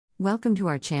Welcome to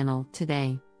our channel.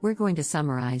 Today, we're going to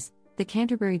summarize the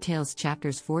Canterbury Tales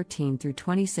chapters 14 through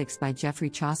 26 by Geoffrey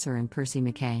Chaucer and Percy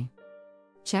Mackay.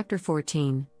 Chapter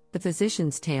 14, The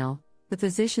Physician's Tale. The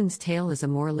Physician's Tale is a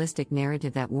moralistic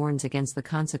narrative that warns against the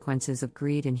consequences of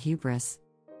greed and hubris.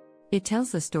 It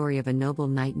tells the story of a noble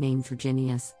knight named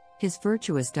Virginius, his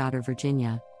virtuous daughter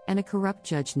Virginia, and a corrupt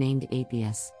judge named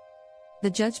Appius. The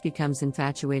judge becomes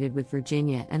infatuated with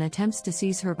Virginia and attempts to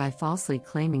seize her by falsely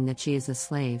claiming that she is a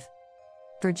slave.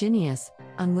 Virginius,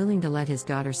 unwilling to let his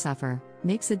daughter suffer,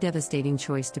 makes a devastating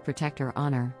choice to protect her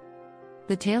honor.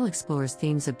 The tale explores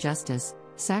themes of justice,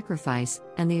 sacrifice,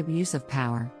 and the abuse of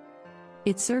power.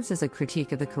 It serves as a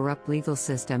critique of the corrupt legal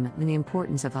system and the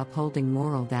importance of upholding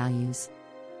moral values.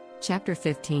 Chapter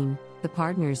 15, The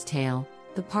Pardoner's Tale.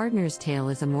 The Pardoner's Tale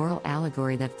is a moral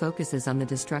allegory that focuses on the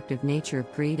destructive nature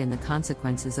of greed and the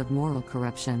consequences of moral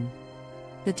corruption.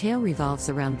 The tale revolves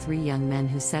around three young men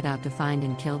who set out to find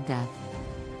and kill death.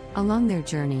 Along their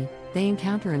journey, they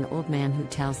encounter an old man who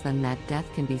tells them that death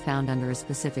can be found under a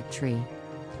specific tree.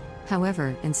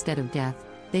 However, instead of death,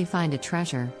 they find a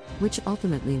treasure, which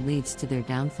ultimately leads to their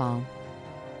downfall.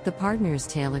 The Pardoner's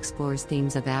Tale explores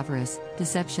themes of avarice,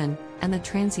 deception, and the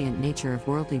transient nature of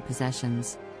worldly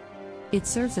possessions. It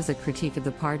serves as a critique of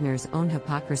the pardoner's own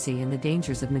hypocrisy and the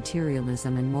dangers of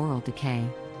materialism and moral decay.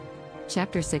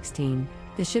 Chapter 16,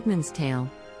 The Shipman's Tale.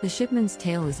 The Shipman's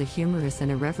Tale is a humorous and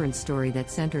irreverent story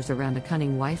that centers around a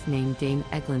cunning wife named Dame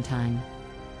Eglantine.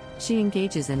 She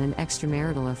engages in an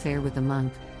extramarital affair with a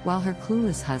monk, while her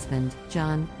clueless husband,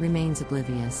 John, remains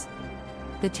oblivious.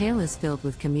 The tale is filled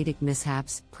with comedic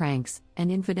mishaps, pranks, and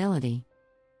infidelity.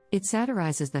 It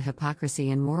satirizes the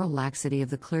hypocrisy and moral laxity of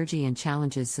the clergy and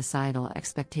challenges societal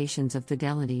expectations of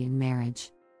fidelity in marriage.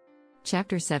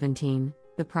 Chapter 17,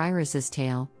 The Prioress's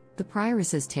Tale. The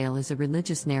Prioress's Tale is a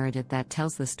religious narrative that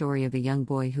tells the story of a young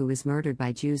boy who is murdered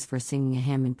by Jews for singing a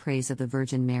hymn in praise of the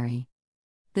Virgin Mary.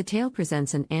 The tale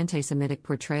presents an anti-Semitic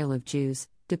portrayal of Jews,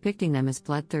 depicting them as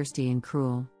bloodthirsty and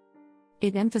cruel.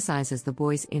 It emphasizes the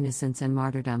boy's innocence and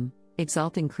martyrdom,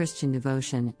 exalting Christian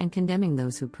devotion and condemning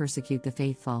those who persecute the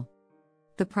faithful.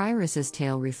 The Prioress's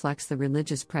Tale reflects the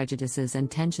religious prejudices and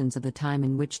tensions of the time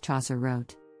in which Chaucer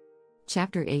wrote.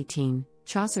 Chapter 18,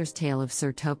 Chaucer's Tale of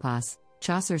Sir Topas.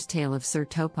 Chaucer's Tale of Sir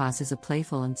Topas is a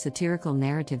playful and satirical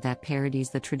narrative that parodies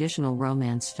the traditional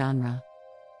romance genre.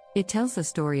 It tells the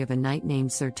story of a knight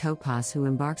named Sir Topas who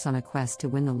embarks on a quest to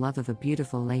win the love of a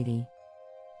beautiful lady.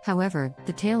 However,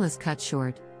 the tale is cut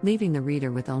short, leaving the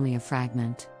reader with only a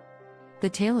fragment. The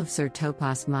tale of Sir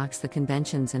Topas mocks the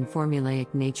conventions and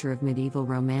formulaic nature of medieval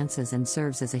romances and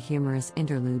serves as a humorous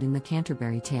interlude in the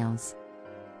Canterbury Tales.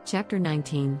 Chapter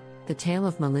 19, The Tale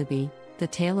of Maliby. The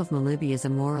Tale of Maliby is a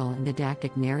moral and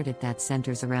didactic narrative that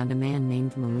centers around a man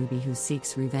named Maliby who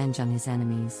seeks revenge on his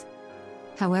enemies.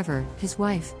 However, his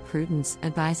wife, Prudence,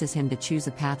 advises him to choose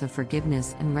a path of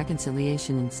forgiveness and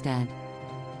reconciliation instead.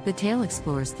 The tale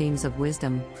explores themes of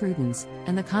wisdom, prudence,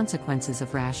 and the consequences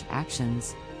of rash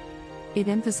actions. It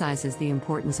emphasizes the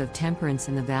importance of temperance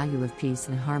and the value of peace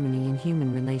and harmony in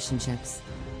human relationships.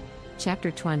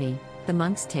 Chapter 20, The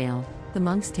Monk's Tale. The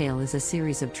Monk's Tale is a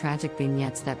series of tragic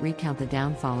vignettes that recount the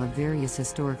downfall of various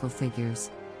historical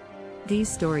figures. These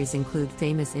stories include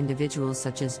famous individuals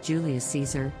such as Julius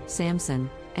Caesar, Samson,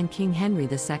 and King Henry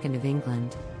II of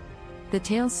England. The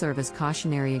tales serve as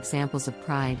cautionary examples of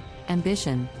pride,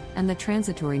 ambition, and the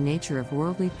transitory nature of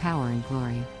worldly power and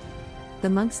glory. The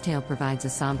Monk's Tale provides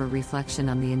a somber reflection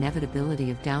on the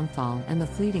inevitability of downfall and the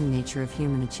fleeting nature of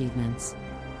human achievements.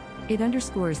 It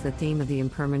underscores the theme of the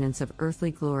impermanence of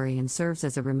earthly glory and serves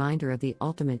as a reminder of the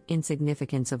ultimate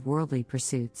insignificance of worldly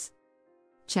pursuits.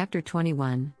 Chapter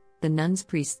 21, The Nun's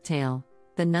Priest's Tale.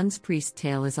 The Nun's Priest's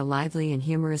Tale is a lively and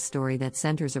humorous story that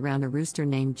centers around a rooster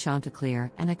named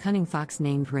Chanticleer and a cunning fox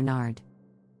named Renard.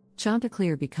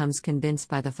 Chanticleer becomes convinced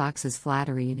by the fox's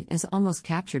flattery and is almost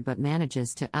captured but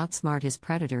manages to outsmart his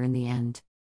predator in the end.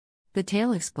 The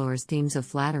tale explores themes of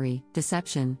flattery,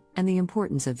 deception, and the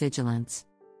importance of vigilance.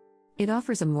 It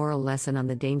offers a moral lesson on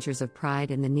the dangers of pride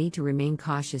and the need to remain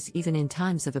cautious even in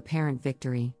times of apparent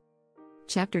victory.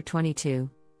 Chapter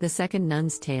 22, The Second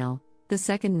Nun's Tale. The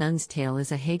Second Nun's Tale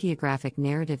is a hagiographic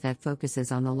narrative that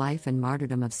focuses on the life and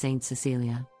martyrdom of Saint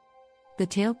Cecilia. The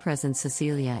tale presents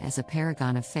Cecilia as a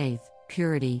paragon of faith,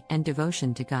 purity, and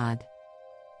devotion to God.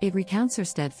 It recounts her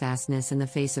steadfastness in the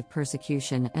face of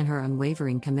persecution and her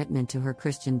unwavering commitment to her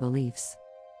Christian beliefs.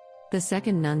 The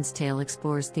Second Nun's Tale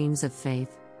explores themes of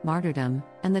faith, martyrdom,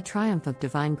 and the triumph of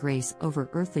divine grace over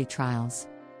earthly trials.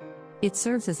 It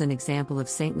serves as an example of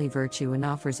saintly virtue and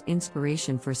offers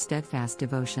inspiration for steadfast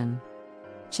devotion.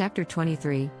 Chapter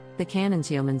 23, The Canon's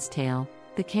Yeoman's Tale.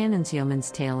 The Canon's Yeoman's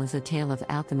Tale is a tale of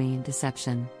alchemy and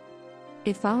deception.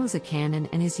 It follows a canon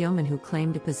and his yeoman who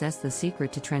claim to possess the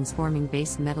secret to transforming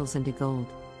base metals into gold.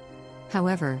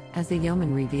 However, as the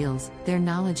yeoman reveals, their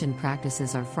knowledge and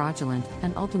practices are fraudulent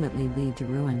and ultimately lead to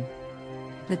ruin.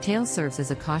 The tale serves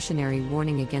as a cautionary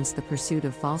warning against the pursuit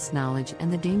of false knowledge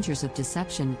and the dangers of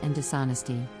deception and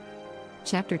dishonesty.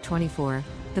 Chapter 24,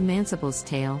 The Manciple's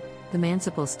Tale. The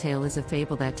Manciple's Tale is a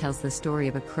fable that tells the story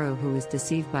of a crow who is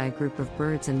deceived by a group of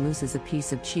birds and loses a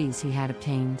piece of cheese he had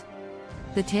obtained.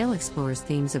 The tale explores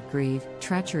themes of greed,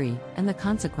 treachery, and the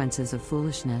consequences of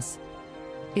foolishness.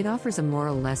 It offers a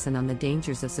moral lesson on the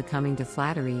dangers of succumbing to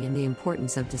flattery and the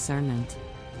importance of discernment.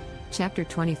 Chapter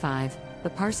 25, The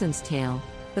Parson's Tale.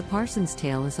 The Parson's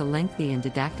Tale is a lengthy and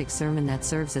didactic sermon that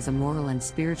serves as a moral and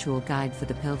spiritual guide for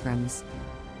the pilgrims.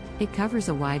 It covers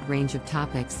a wide range of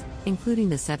topics, including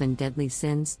the 7 deadly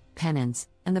sins, penance,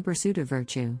 and the pursuit of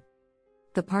virtue.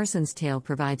 The Parson's Tale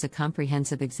provides a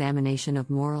comprehensive examination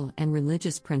of moral and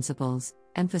religious principles,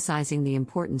 emphasizing the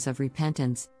importance of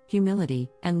repentance, humility,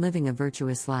 and living a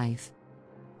virtuous life.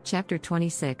 Chapter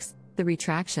 26, The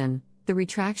Retraction. The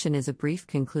Retraction is a brief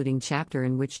concluding chapter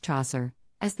in which Chaucer,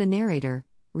 as the narrator,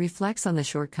 reflects on the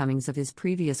shortcomings of his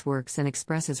previous works and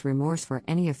expresses remorse for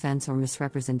any offense or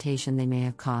misrepresentation they may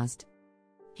have caused.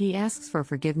 He asks for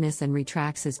forgiveness and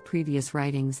retracts his previous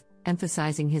writings,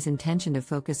 emphasizing his intention to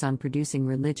focus on producing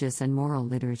religious and moral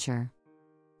literature.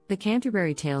 The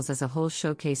Canterbury Tales as a whole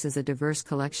showcases a diverse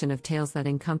collection of tales that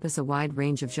encompass a wide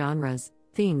range of genres,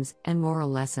 themes, and moral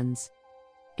lessons.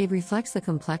 It reflects the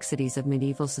complexities of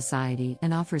medieval society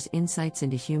and offers insights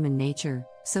into human nature,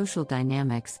 social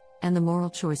dynamics, and the moral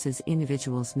choices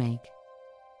individuals make.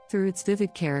 Through its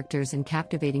vivid characters and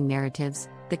captivating narratives,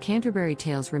 the Canterbury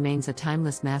Tales remains a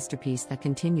timeless masterpiece that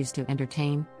continues to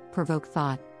entertain, provoke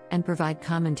thought, and provide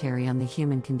commentary on the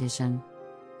human condition.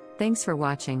 Thanks for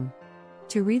watching.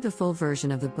 To read the full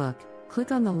version of the book,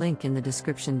 click on the link in the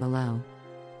description below.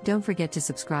 Don't forget to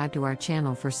subscribe to our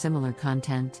channel for similar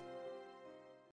content.